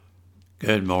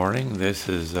Good morning. This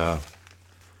is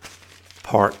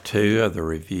part 2 of the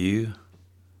review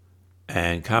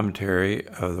and commentary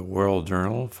of the World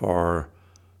Journal for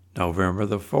November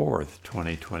the 4th,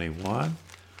 2021.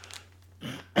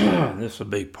 This will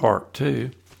be part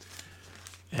 2,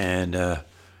 and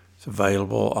it's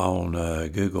available on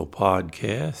Google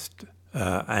Podcast,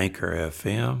 Anchor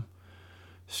FM,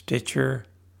 Stitcher,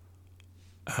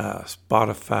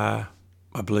 Spotify.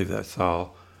 I believe that's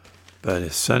all. But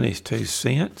it's Sonny's 2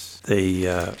 cents.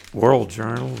 The World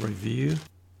Journal Review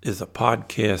is a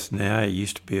podcast now. It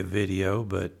used to be a video,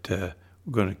 but we're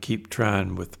going to keep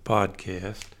trying with the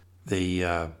podcast.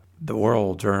 The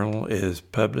World Journal is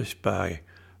published by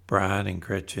Brian and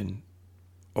Gretchen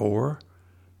Orr.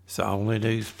 It's the only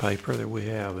newspaper that we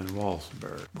have in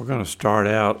Walsenburg. We're going to start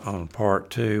out on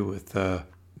part 2 with the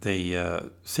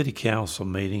City Council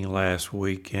meeting last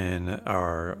week and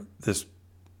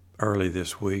early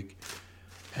this week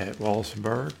at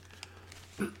Walsenburg.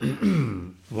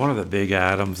 One of the big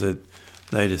items that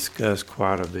they discussed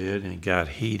quite a bit and got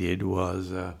heated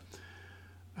was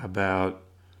about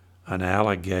an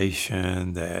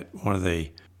allegation that one of the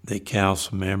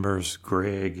council members,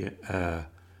 Greg Daniels,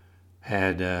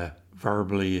 had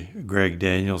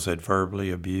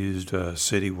verbally abused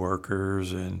city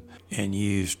workers and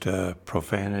used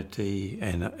profanity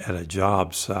at a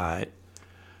job site.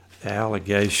 The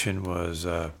allegation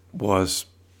was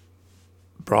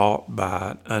brought by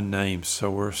an unnamed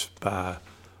source by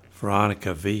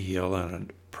Veronica Vigil in a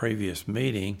previous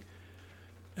meeting,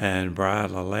 and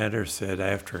Brian Lalander said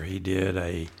after he did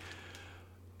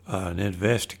an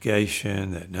investigation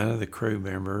that none of the crew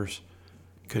members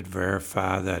could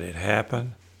verify that it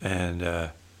happened, and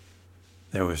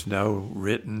there was no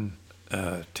written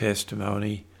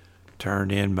testimony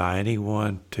turned in by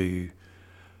anyone to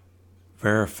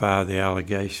verify the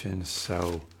allegations.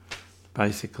 So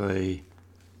basically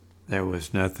there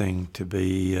was nothing to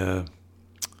be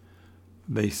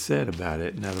said about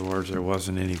it. In other words, there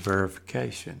wasn't any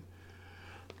verification.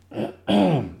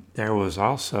 There was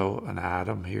also an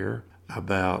item here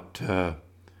about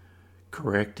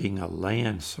correcting a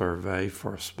land survey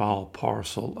for a small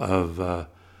parcel of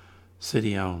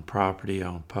city-owned property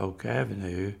on Polk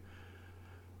Avenue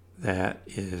that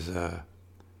is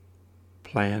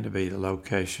planned to be the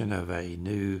location of a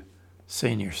new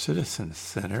senior citizen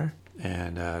center,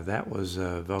 and that was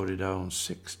voted on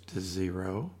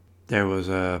 6-0. There was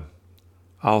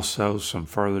also some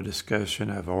further discussion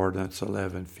of Ordinance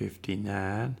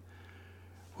 1159,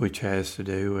 which has to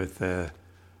do with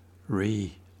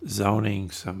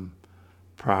rezoning some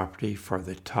property for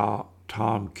the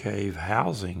Tom Cave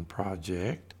housing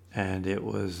project, and it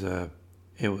was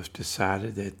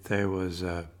decided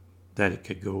that that it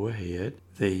could go ahead.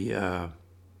 The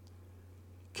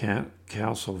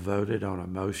council voted on a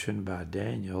motion by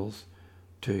Daniels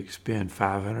to expend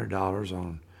 $500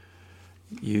 on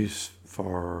use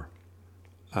for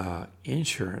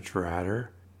insurance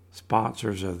rider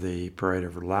sponsors of the Parade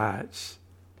of Lights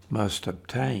must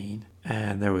obtain,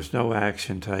 and there was no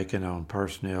action taken on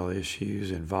personnel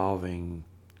issues involving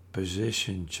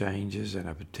position changes and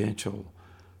a potential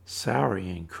salary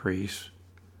increase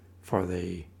for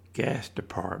the gas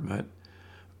department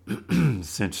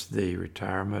since the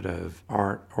retirement of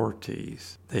Art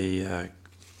Ortiz. The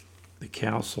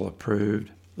council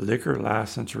approved liquor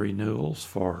license renewals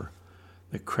for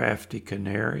the Crafty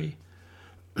Canary,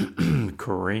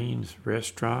 Corrine's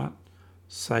Restaurant,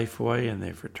 Safeway, and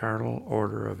the Fraternal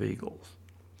Order of Eagles.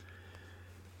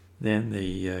 Then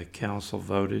the council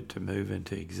voted to move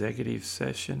into executive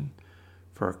session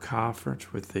for a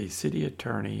conference with the city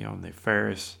attorney on the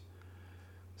Ferris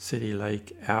City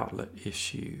Lake outlet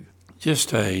issue.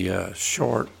 Just a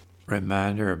short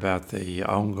reminder about the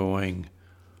ongoing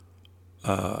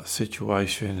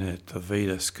situation at the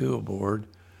Levita School Board.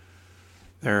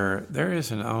 There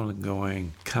is an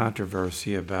ongoing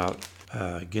controversy about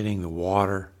getting the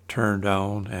water turned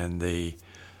on and the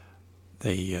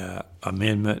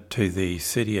amendment to the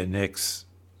city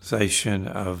annexation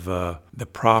of the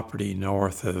property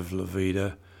north of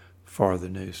Levita for the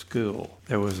new school.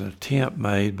 There was an attempt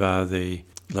made by the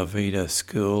Levita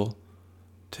school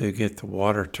to get the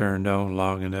water turned on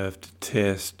long enough to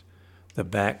test the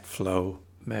backflow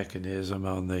mechanism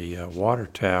on the water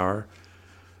tower,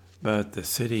 but the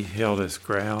city held its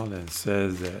ground and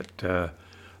said that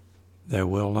they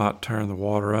will not turn the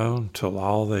water on till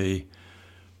all the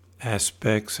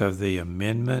aspects of the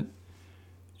amendment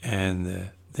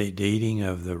and the deeding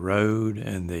of the road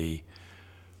and the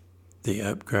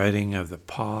upgrading of the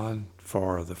pond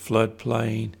for the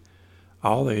floodplain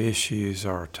all the issues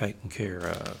are taken care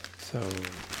of. So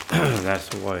that's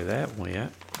the way that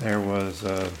went. There was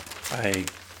a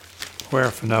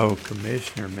Huerfano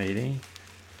commissioner meeting.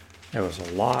 There was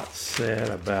a lot said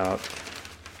about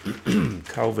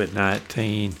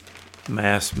COVID-19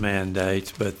 mask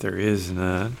mandates, but there is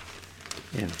none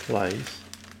in place.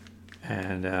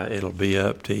 And it'll be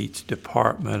up to each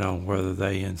department on whether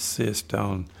they insist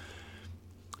on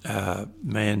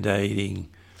mandating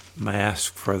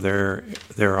masks for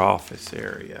their office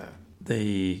area.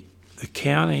 The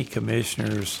county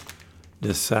commissioners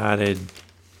decided,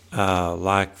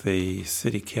 like the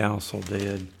city council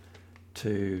did,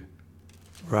 to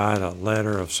write a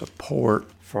letter of support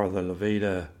for the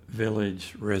Levita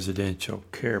Village Residential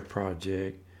Care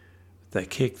Project. They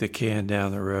kicked the can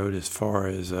down the road as far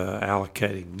as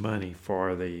allocating money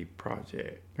for the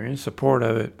project. They're in support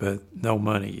of it, but no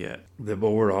money yet. The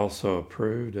board also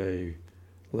approved a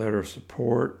letter of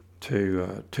support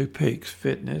to Two Peaks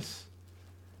Fitness,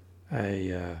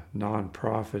 a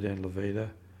nonprofit in Levita,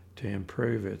 to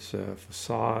improve its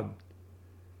facade.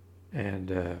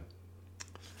 And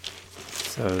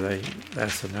so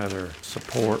that's another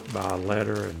support by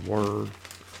letter and word,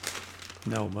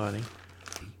 no money.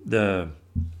 The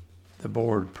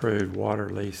board approved water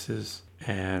leases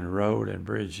and road and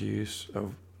bridge use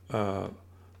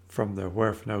from the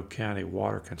Huerfano County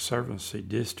Water Conservancy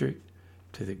District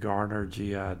to the Garner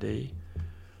GID.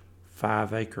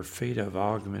 5 acre-feet of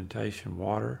augmentation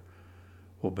water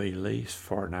will be leased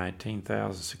for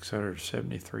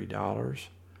 $19,673,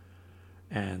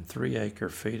 and 3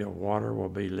 acre-feet of water will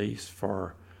be leased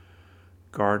for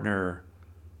Gardner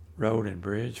Road and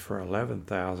Bridge for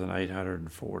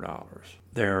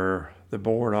 $11,804. The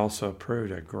board also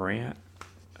approved a grant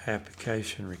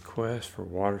application request for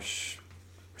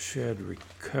watershed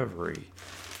recovery.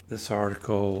 This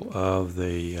article of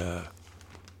the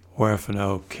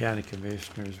Huerfano County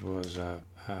Commissioners was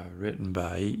written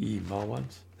by E.E.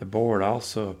 Mullins. The board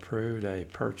also approved a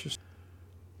purchase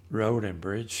road and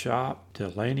bridge shop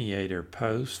delineator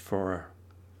post for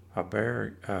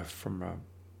from a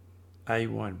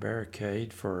A1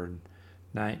 barricade for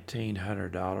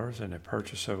 $1,900, and a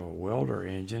purchase of a welder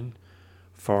engine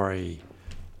for a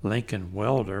Lincoln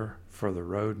welder for the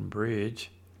road and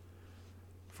bridge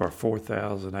for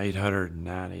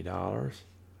 $4,890.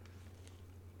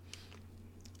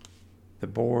 The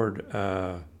board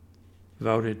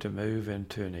voted to move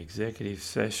into an executive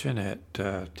session at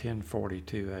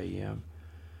 10:42 a.m.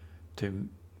 to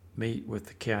meet with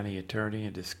the county attorney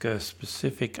and discuss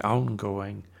specific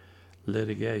ongoing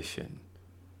litigation.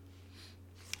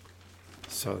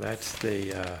 So that's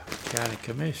the county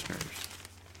commissioners.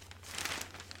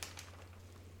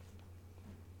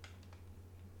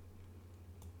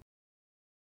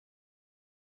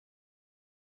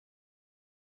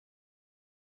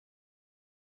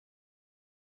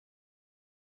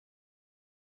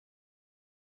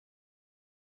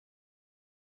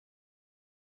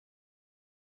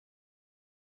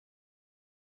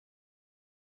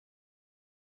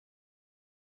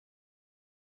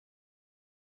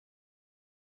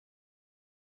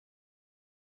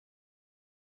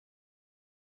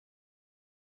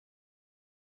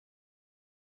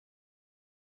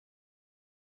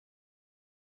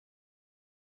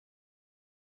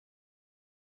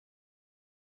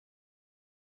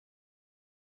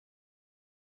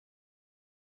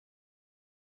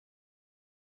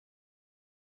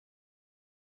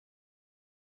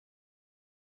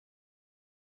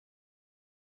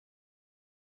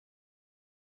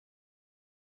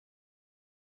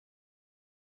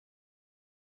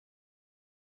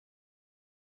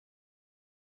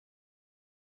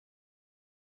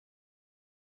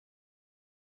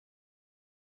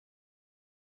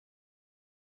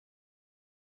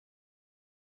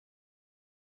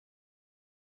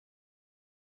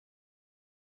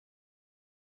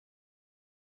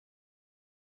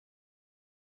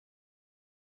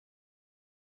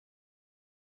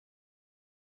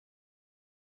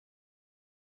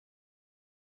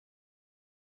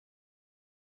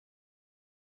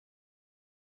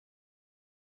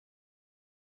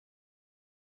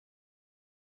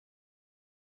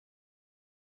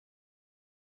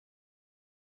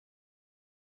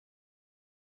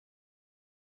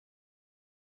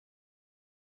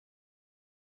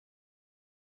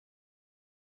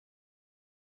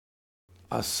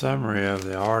 A summary of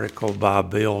the article by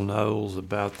Bill Knowles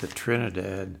about the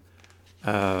Trinidad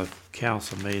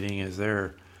council meeting is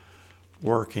they're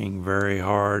working very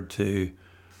hard to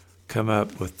come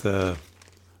up with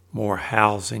more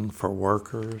housing for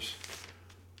workers,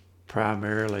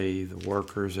 primarily the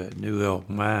workers at New Elk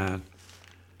Mine,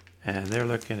 and they're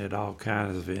looking at all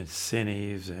kinds of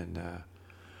incentives and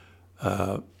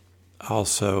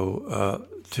also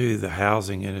to the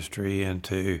housing industry and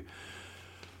to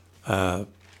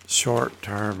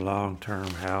short-term, long-term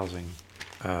housing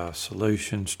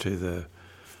solutions to the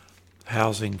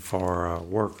housing for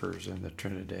workers in the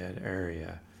Trinidad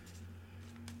area.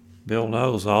 Bill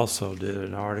Knowles also did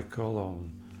an article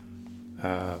on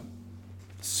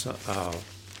theft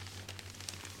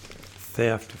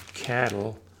of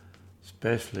cattle,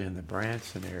 especially in the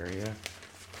Branson area,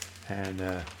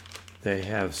 and they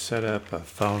have set up a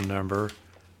phone number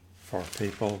for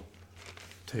people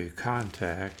to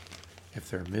contact if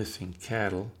they're missing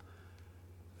cattle.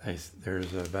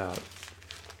 There's about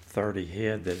 30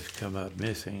 head that has come up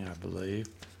missing, I believe,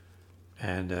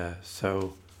 and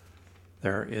so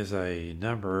there is a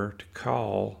number to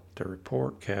call to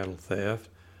report cattle theft.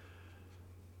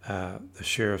 The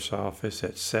sheriff's office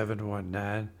at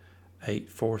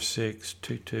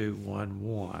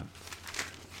 719-846-2211.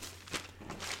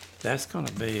 That's going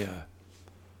to be a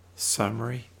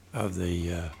summary of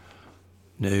the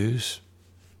news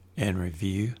and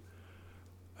review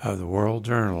of the World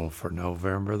Journal for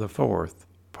November the 4th,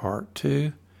 Part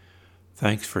 2.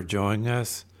 Thanks for joining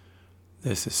us.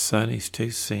 This is Sonny's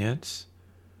 2 Cents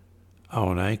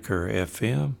on Anchor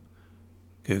FM,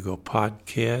 Google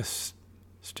Podcasts,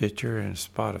 Stitcher, and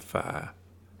Spotify.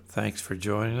 Thanks for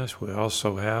joining us. We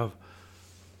also have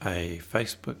a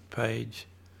Facebook page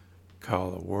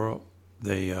called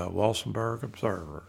the Walsenburg Observer.